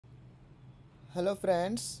Hello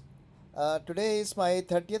friends, today is my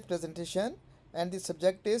 30th presentation and the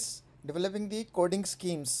subject is developing the coding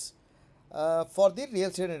schemes for the real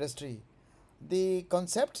estate industry. The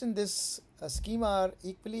concepts in this scheme are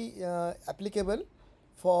equally applicable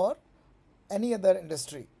for any other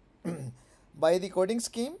industry. By the coding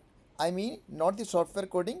scheme, I mean not the software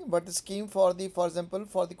coding but the scheme for for example,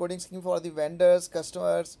 for the coding scheme for the vendors,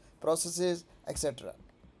 customers, processes, etc.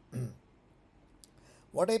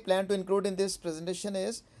 What I plan to include in this presentation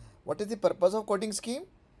is what is the purpose of coding scheme,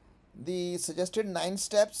 the suggested 9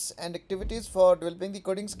 steps and activities for developing the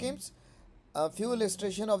coding schemes, a few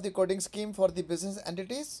illustration of the coding scheme for the business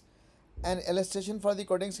entities, an illustration for the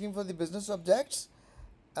coding scheme for the business objects,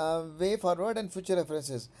 way forward and future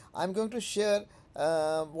references. I am going to share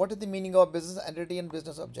what is the meaning of business entity and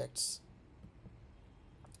business objects.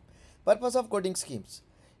 Purpose of coding schemes.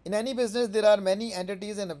 In any business, there are many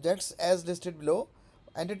entities and objects as listed below.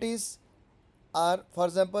 Entities are, for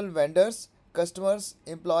example, vendors, customers,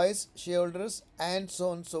 employees, shareholders, and so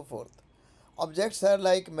on and so forth. Objects are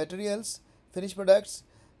like materials, finished products,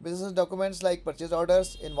 business documents like purchase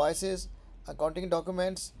orders, invoices, accounting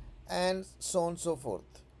documents, and so on and so forth,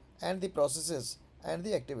 and the processes and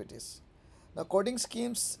the activities. Now, coding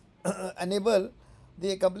schemes enable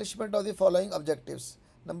the accomplishment of the following objectives.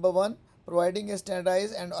 Number one, providing a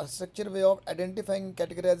standardized and structured way of identifying and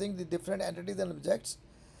categorizing the different entities and objects.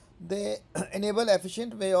 They enable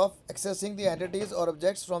efficient way of accessing the entities or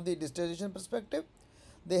objects from the digitization perspective.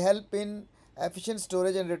 They help in efficient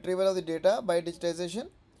storage and retrieval of the data by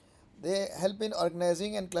digitization. They help in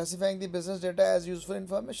organizing and classifying the business data as useful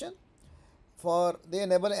information. They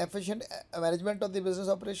enable efficient management of the business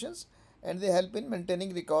operations, and they help in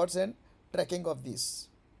maintaining records and tracking of these.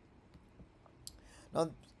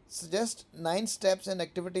 Now, suggest 9 steps and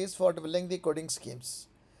activities for developing the coding schemes.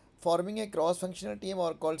 Forming a cross-functional team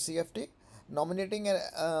or called CFT, nominating an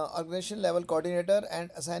organization level coordinator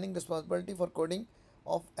and assigning responsibility for coding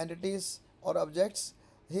of entities or objects.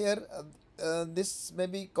 Here, this may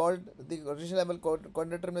be called, the organization level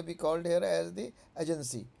coordinator may be called here as the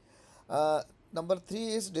agency. Number 3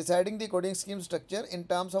 is deciding the coding scheme structure in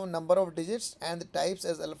terms of number of digits and the types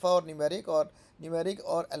as alpha or numeric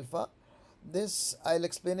or alpha. This I'll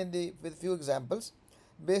explain with few examples.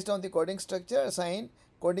 Based on the coding structure, assign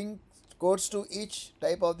coding codes to each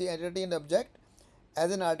type of the entity and object.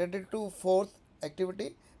 As an alternative to fourth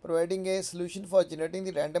activity, providing a solution for generating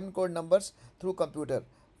the random code numbers through computer.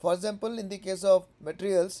 For example, in the case of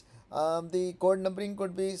materials, the code numbering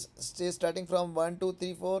could be starting from 1, 2,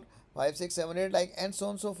 3, 4, 5, 6, 7, 8, like, and so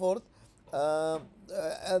on and so forth.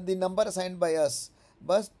 The number assigned by us,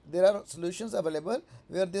 but there are solutions available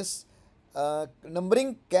where this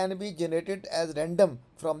numbering can be generated as random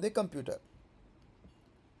from the computer.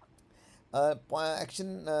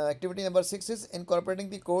 Activity number 6 is incorporating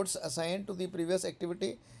the codes assigned to the previous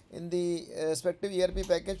activity in the respective ERP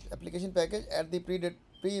package application package at the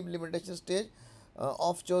pre-implementation stage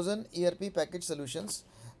of chosen ERP package solutions.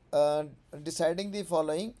 Deciding the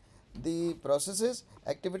following: the processes,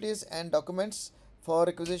 activities, and documents for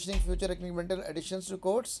requisitioning future incremental additions to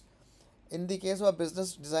codes. In the case of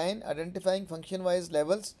business design, identifying function-wise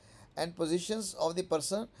levels and positions of the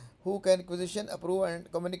person who can requisition, approve, and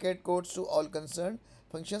communicate codes to all concerned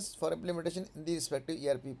functions for implementation in the respective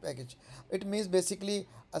ERP package. It means basically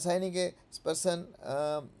assigning a person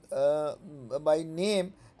by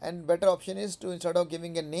name, and better option is to, instead of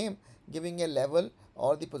giving a name, giving a level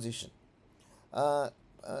or the position.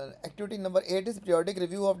 Activity number 8 is periodic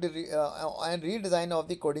review of the and redesign of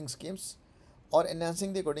the coding schemes or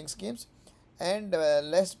enhancing the coding schemes. And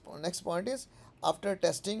next point is, after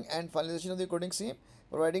testing and finalization of the coding scheme,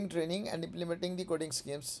 providing training and implementing the coding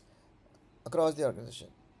schemes across the organization.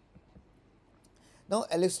 Now,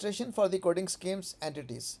 illustration for the coding schemes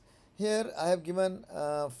entities. Here I have given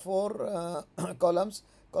 4 columns.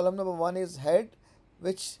 Column number 1 is head,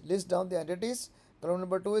 which lists down the entities. Column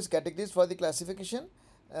number 2 is categories for the classification.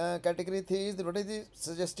 Category 3 is what is the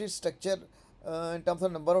suggested structure in terms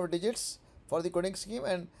of number of digits for the coding scheme,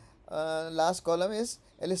 and last column is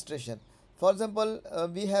illustration. For example,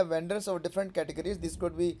 we have vendors of different categories. This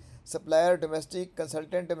could be supplier domestic,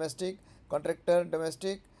 consultant domestic, contractor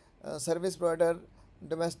domestic, service provider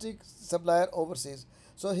domestic, supplier overseas.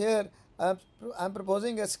 So here I am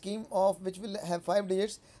proposing a scheme of which will have 5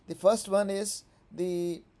 digits. The first one is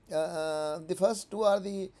the first 2 are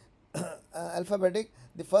the alphabetic.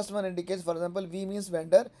 The first one indicates, for example, V means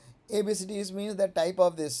vendor, ABCD means the type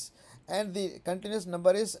of this, and the continuous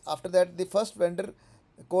number is after that. The first vendor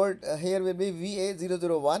code here will be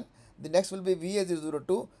VA001, the next will be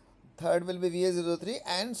VA002, third will be VA003,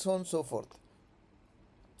 and so on and so forth.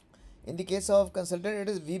 In the case of consultant, it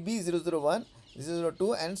is VB001,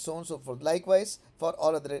 002, and so on and so forth. Likewise for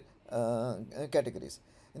all other categories.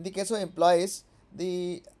 In the case of employees,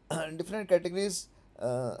 the different categories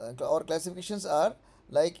or classifications are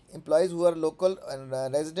like employees who are local and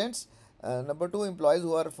residents, number 2 employees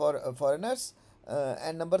who are for foreigners,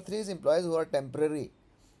 and number 3 is employees who are temporary,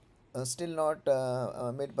 still not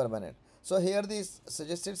made permanent. So here the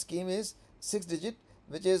suggested scheme is 6 digit,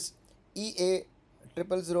 which is EA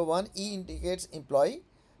 0001. E indicates employee,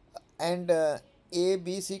 and A,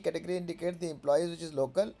 B, C category indicate the employees which is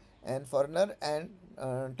local and foreigner and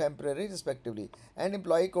temporary respectively. And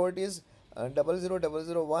employee code is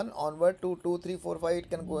 00001 onward to 2345. It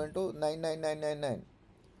can go into 99999.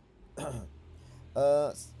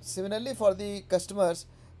 Similarly, for the customers,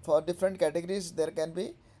 for different categories, there can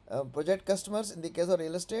be project customers in the case of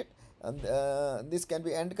real estate, and this can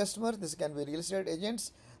be end customers, this can be real estate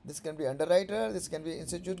agents, this can be underwriter, this can be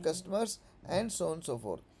institute customers, and so on and so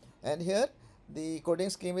forth. And here the coding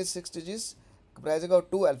scheme is 6 digits, comprising of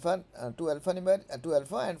 2 alpha, 2 alpha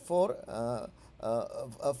and 5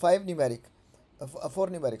 numeric, 4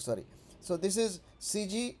 numeric. Sorry. So this is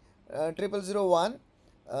CG 0001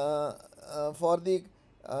 for the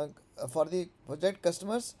project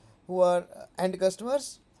customers who are end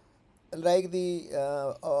customers, like the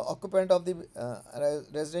occupant of the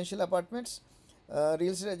residential apartments.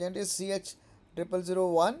 Real estate agent is CH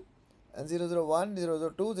 0001 and 001,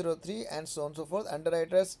 002, 03, and so on and so forth.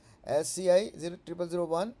 Underwriters as CI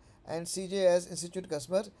 0001 and CJ as institute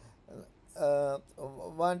customer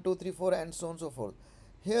 1, 2, 3, 4, and so on and so forth.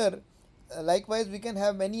 Here, likewise, we can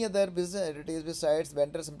have many other business entities besides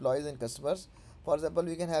vendors, employees, and customers. For example,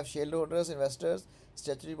 we can have shareholders, investors,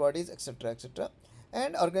 statutory bodies, etc., etc.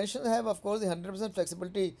 And organizations have, of course, the 100%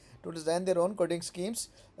 flexibility to design their own coding schemes,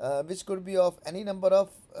 which could be of any number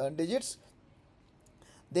of digits.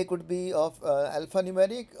 They could be of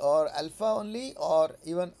alphanumeric or alpha only, or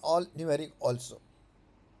even all numeric also.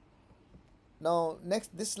 Now,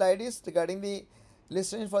 next, this slide is regarding the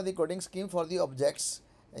illustration for the coding scheme for the objects.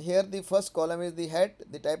 Here, the first column is the head,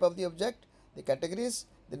 the type of the object, the categories,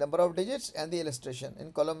 the number of digits, and the illustration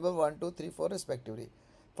in column number 1, 2, 3, 4 respectively.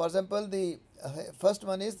 For example, the first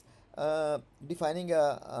one is defining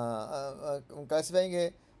classifying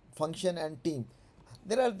a function and team.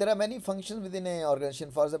 There are many functions within a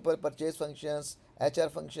organization. For example, purchase functions, HR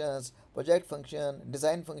functions, project function,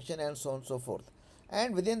 design function, and so on and so forth.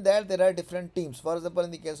 And within that, there are different teams. For example,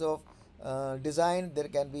 in the case of design, there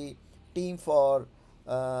can be team for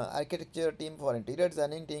architecture, team for interior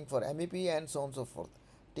designing, team for MEP, and so on and so forth.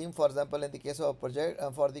 Team, for example, in the case of project,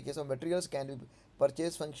 for the case of materials, can be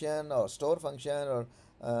purchase function or store function or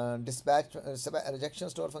dispatch rejection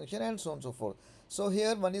store function, and so on and so forth. So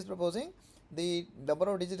here one is proposing the number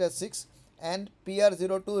of digits as 6, and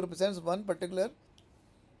PR02 represents one particular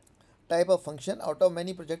type of function out of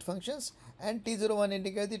many project functions, and T01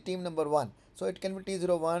 indicates the team number 1. So it can be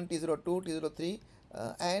T01, T02, T03,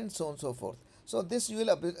 and so on and so forth. So this you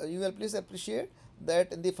will please appreciate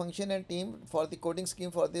that in the function and team for the coding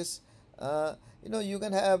scheme for this, you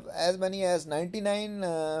can have as many as 99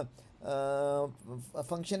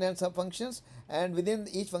 function and sub functions, and within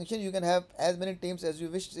each function you can have as many teams as you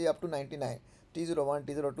wish, say up to 99, T01,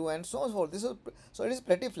 T02, and so on and so forth. So it is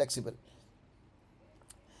pretty flexible.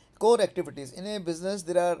 Core activities in a business,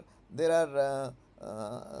 there are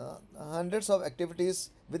hundreds of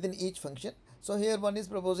activities within each function. So here one is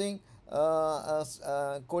proposing a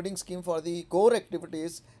coding scheme for the core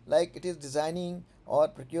activities, like it is designing or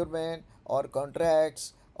procurement or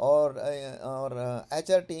contracts or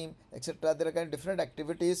HR team, etc. There are kind of different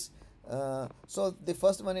activities. So the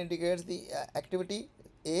first one indicates the activity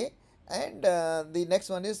A, and the next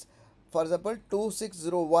one is, for example,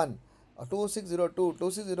 2601. 2602,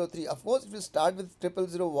 2603. Of course, it will start with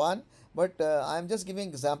 0001, but I am just giving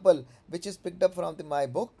example which is picked up from my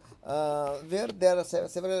book, where there are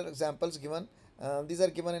several examples given. These are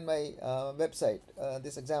given in my website,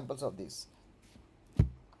 these examples of these.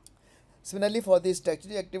 Similarly, for the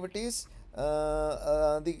statutory activities,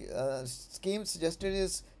 the scheme suggested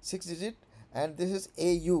is 6 digit, and this is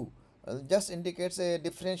AU. Just indicates a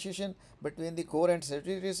differentiation between the core and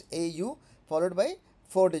statutory. It is AU followed by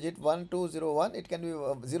 4 digit 1201. It can be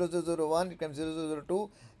 0001, it can be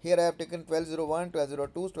 0002. Here I have taken 1201,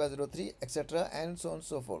 1202, 1203, etc., and so on and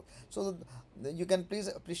so forth. So you can please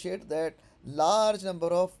appreciate that large number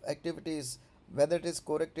of activities, whether it is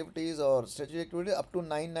core activities or statutory activities, up to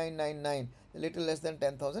 9999, a little less than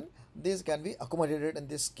 10,000, these can be accommodated in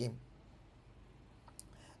this scheme.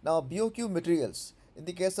 Now, BOQ materials. In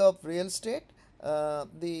the case of real estate,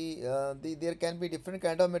 there can be different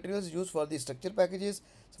kind of materials used for the structure packages,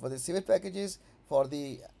 for the civil packages, for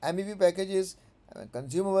the MEP packages,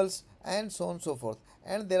 consumables, and so on and so forth.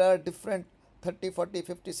 And there are different 30, 40,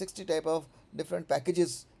 50, 60 type of different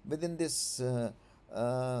packages within this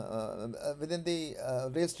within the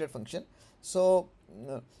real estate function. So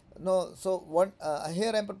no, so what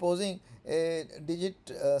here I am proposing a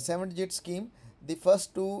 7-digit scheme. The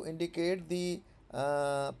first two indicate the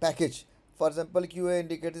package. For example, QA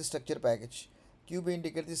indicates the structure package, QB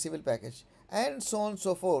indicates the civil package, and so on and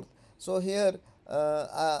so forth. So here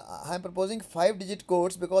I am proposing 5-digit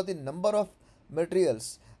codes because the number of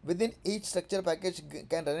materials within each structure package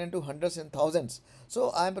can run into hundreds and thousands. So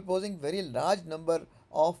I am proposing very large number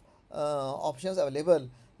of options available,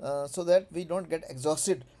 so that we don't get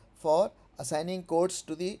exhausted for assigning codes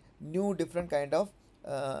to the new different kind of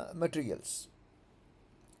materials.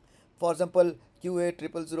 For example, QA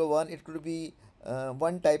 0001, it could be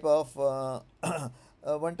one type of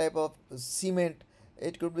one type of cement.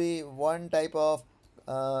 It could be one type of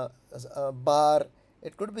bar.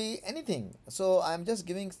 It could be anything. So I am just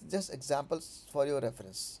giving just examples for your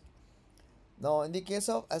reference. Now, in the case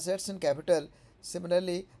of assets and capital,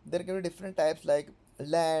 similarly, there can be different types like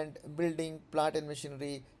land, building, plant and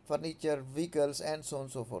machinery, furniture, vehicles, and so on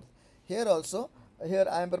and so forth. Here also, here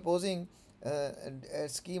I am proposing a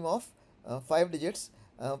scheme of 5 digits.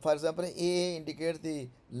 For example, AA indicates the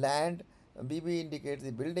land, BB indicates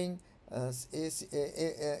the building,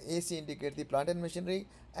 AC indicates the plant and machinery,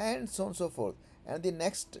 and so on and so forth. And the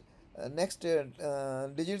next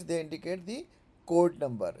digits, they indicate the code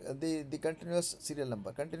number, the continuous serial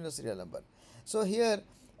number. So here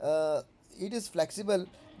it is flexible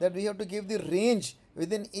that we have to give the range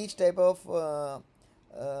within each type of the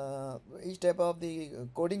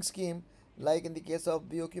coding scheme. Like in the case of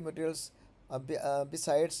BOQ materials,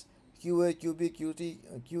 besides QA, QB, QT,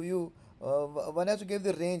 QU, one has to give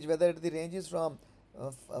the range, whether the range is from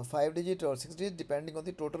 5 digit or 6 digit, depending on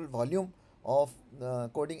the total volume of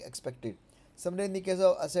coding expected. Similarly, in the case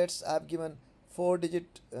of assets, I have given 4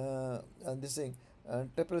 digit this thing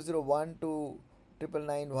 0001 to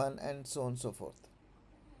 9991, and so on and so forth.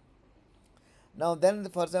 Now then,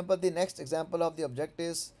 for example, the next example of the object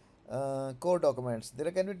is core documents. There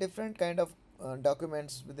can be different kind of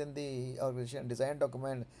documents within the organization: design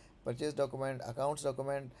document, purchase document, accounts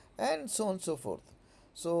document, and so on and so forth.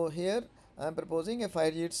 So here I am proposing a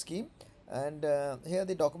 5-digit scheme, and here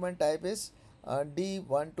the document type is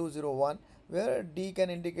D1201, where D can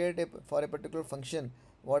indicate for a particular function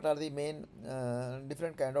what are the main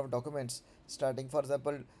different kind of documents, starting, for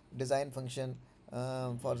example, design function,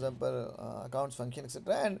 for example, accounts function,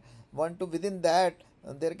 etc. And 1 to within that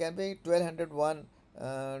there can be 1201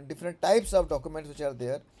 different types of documents which are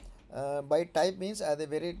there. By type means are the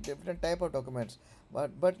very different type of documents,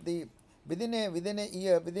 but the within a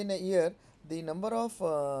year the number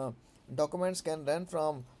of documents can run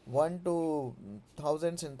from 1 to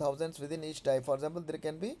thousands and thousands within each type. For example, there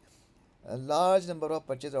can be a large number of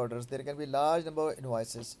purchase orders, there can be large number of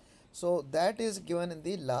invoices. So that is given in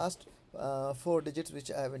the last 4 digits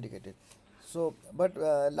which I have indicated. So but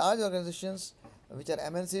large organizations which are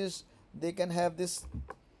MNCs, they can have this,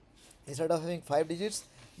 instead of having 5 digits,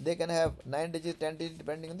 they can have 9 digits, 10 digits,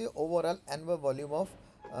 depending on the overall annual volume of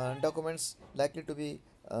documents likely to be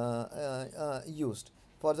used.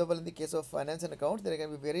 For example, in the case of finance and accounts, there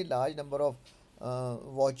can be very large number of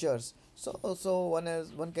vouchers. So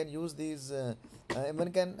one can use these.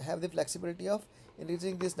 One can have the flexibility of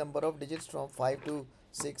increasing this number of digits from 5 to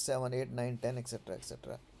 6, 7, 8, 9, 10, etc.,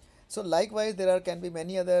 etc. So likewise, there can be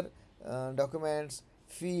many other documents,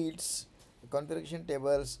 fields, configuration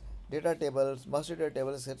tables, data tables, master data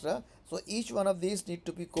tables, etc. So each one of these need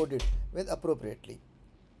to be coded with appropriately.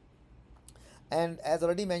 And as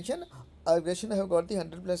already mentioned, organization have got the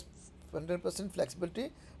 100%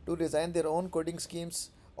 flexibility to design their own coding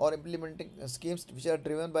schemes or implementing schemes which are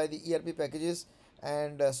driven by the ERP packages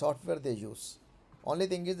and software they use. Only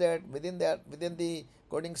thing is that within the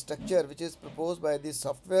coding structure which is proposed by the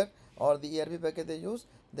software or the ERP package they use,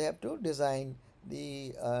 they have to design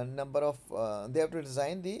the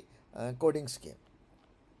coding scheme.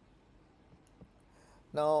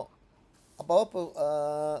 Now,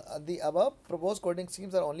 the above proposed coding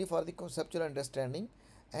schemes are only for the conceptual understanding,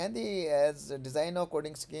 and the as design of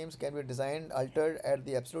coding schemes can be designed, altered at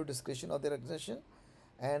the absolute discretion of the organization,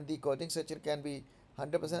 and the coding structure can be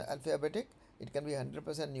 100% alphabetic, it can be 100%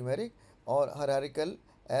 numeric or hierarchical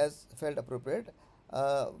as felt appropriate.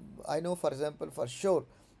 I know, for example, for sure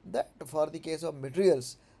that for the case of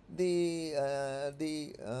materials, the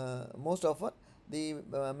most often the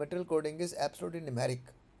material coding is absolutely numeric.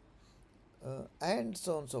 and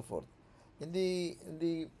so on and so forth.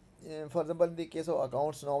 For example, in the case of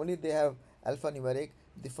accounts, normally they have alphanumeric,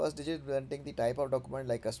 the first digit representing the type of document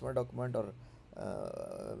like customer document or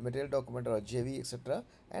material document or JV, etc.,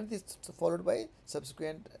 and this followed by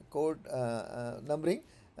subsequent code numbering,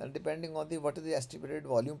 depending on the what is the estimated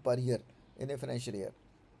volume per year in a financial year.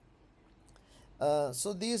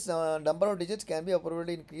 So these number of digits can be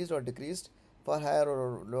appropriately increased or decreased for higher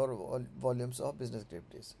or lower volumes of business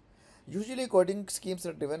activities. Usually, coding schemes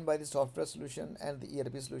are driven by the software solution and the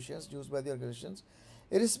ERP solutions used by the organizations.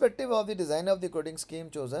 Irrespective of the design of the coding scheme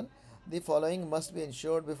chosen, the following must be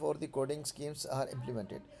ensured before the coding schemes are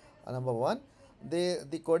implemented. Number one,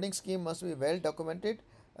 the coding scheme must be well documented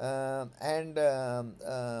and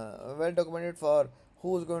well documented for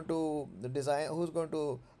who is going to design, who is going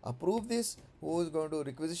to approve this, who is going to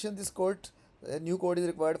requisition this code. A new code is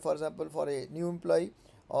required, for example, for a new employee,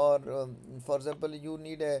 or for example, you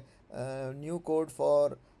need a new code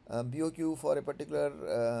for BOQ for a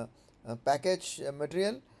particular package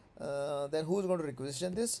material. Then who is going to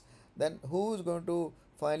requisition this? Then who is going to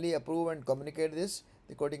finally approve and communicate this,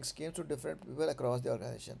 the coding schemes, to different people across the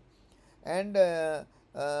organization? And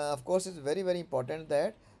of course, it's very important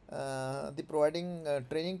that the providing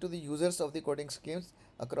training to the users of the coding schemes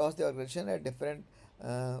across the organization at different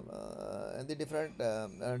the different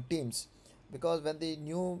teams, because when the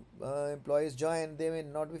new employees join, they may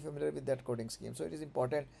not be familiar with that coding scheme. So it is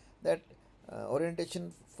important that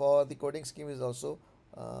orientation for the coding scheme is also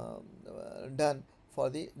done for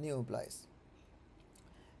the new employees.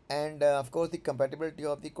 And of course, the compatibility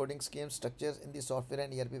of the coding scheme structures in the software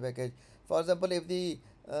and ERP package. For example, if the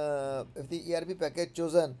ERP package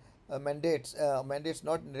chosen mandates,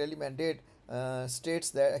 not really mandate, states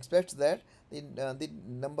that, expects that the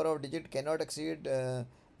number of digit cannot exceed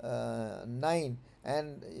 9,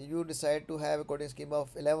 and you decide to have a coding scheme of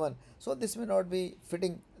 11, so this may not be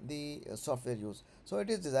fitting the software use. So it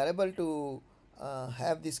is desirable to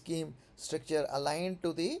have the scheme structure aligned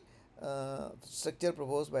to the structure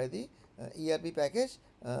proposed by the ERP package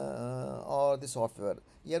or the software.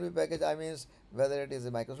 ERP package, I means whether it is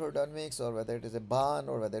a Microsoft Dynamics, or whether it is a BAN,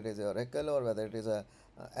 or whether it is a Oracle, or whether it is a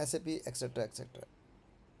SAP, etc., etc.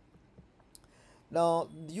 Now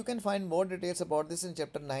you can find more details about this in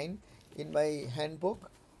chapter 9 in my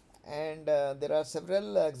handbook, and there are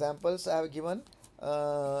several examples I have given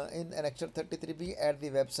in Annexure 33B at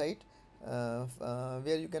the website,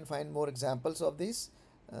 where you can find more examples of this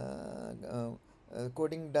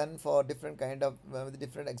coding done for different kind of with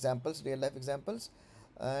different examples, real life examples.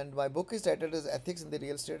 And my book is titled as Ethics in the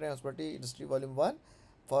Real Estate and Hospitality Industry, Volume 1,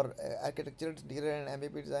 for architecture, interior and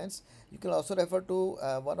MVP designs. You can also refer to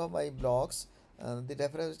one of my blogs, the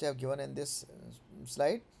reference which I have given in this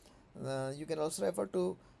slide. You can also refer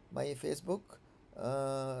to my Facebook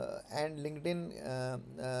and LinkedIn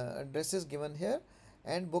addresses given here.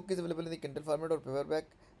 And book is available in the Kindle format or paperback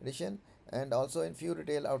edition, and also in few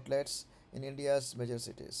retail outlets in India's major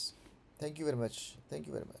cities. Thank you very much. Thank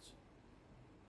you very much.